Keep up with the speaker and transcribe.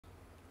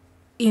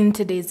In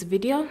today's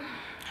video,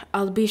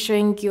 I'll be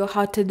showing you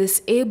how to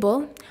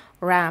disable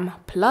RAM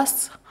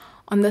Plus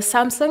on the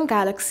Samsung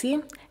Galaxy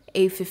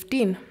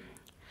A15.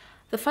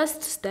 The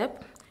first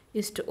step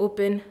is to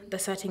open the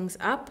Settings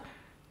app,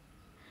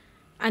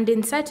 and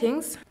in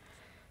Settings,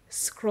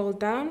 scroll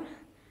down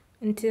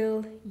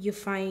until you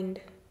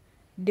find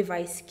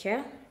Device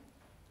Care.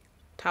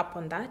 Tap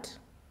on that.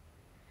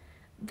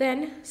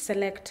 Then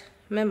select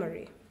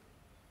Memory.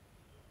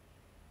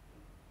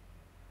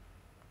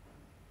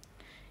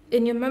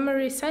 In your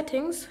memory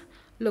settings,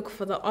 look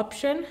for the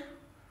option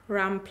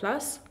RAM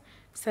Plus,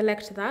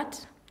 select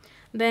that,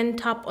 then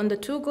tap on the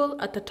toggle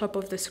at the top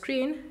of the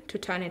screen to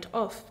turn it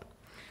off.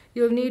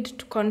 You'll need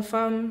to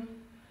confirm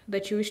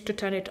that you wish to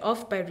turn it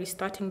off by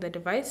restarting the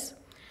device.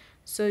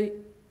 So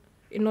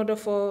in order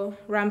for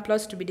RAM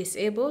Plus to be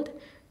disabled,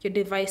 your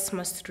device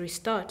must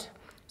restart.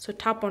 So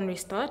tap on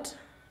Restart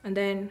and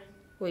then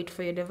wait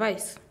for your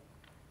device.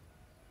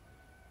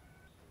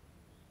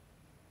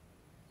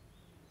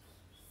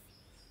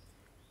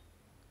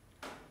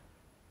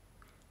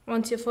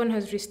 Once your phone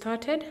has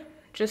restarted,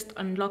 just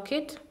unlock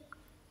it.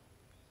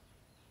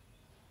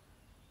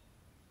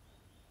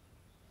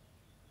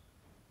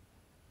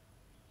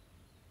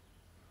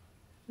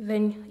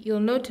 Then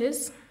you'll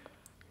notice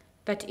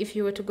that if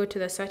you were to go to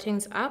the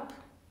Settings app,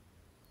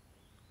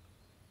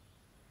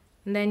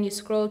 and then you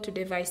scroll to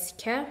Device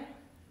Care,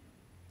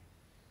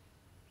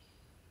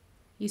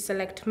 you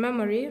select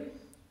Memory,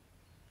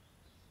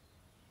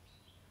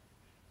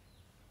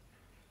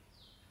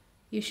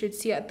 you should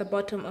see at the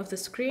bottom of the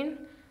screen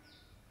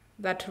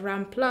that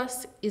RAM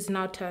Plus is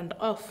now turned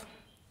off.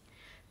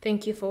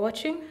 Thank you for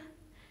watching.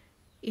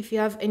 If you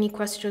have any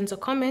questions or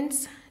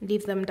comments,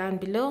 leave them down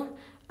below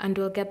and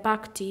we'll get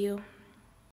back to you.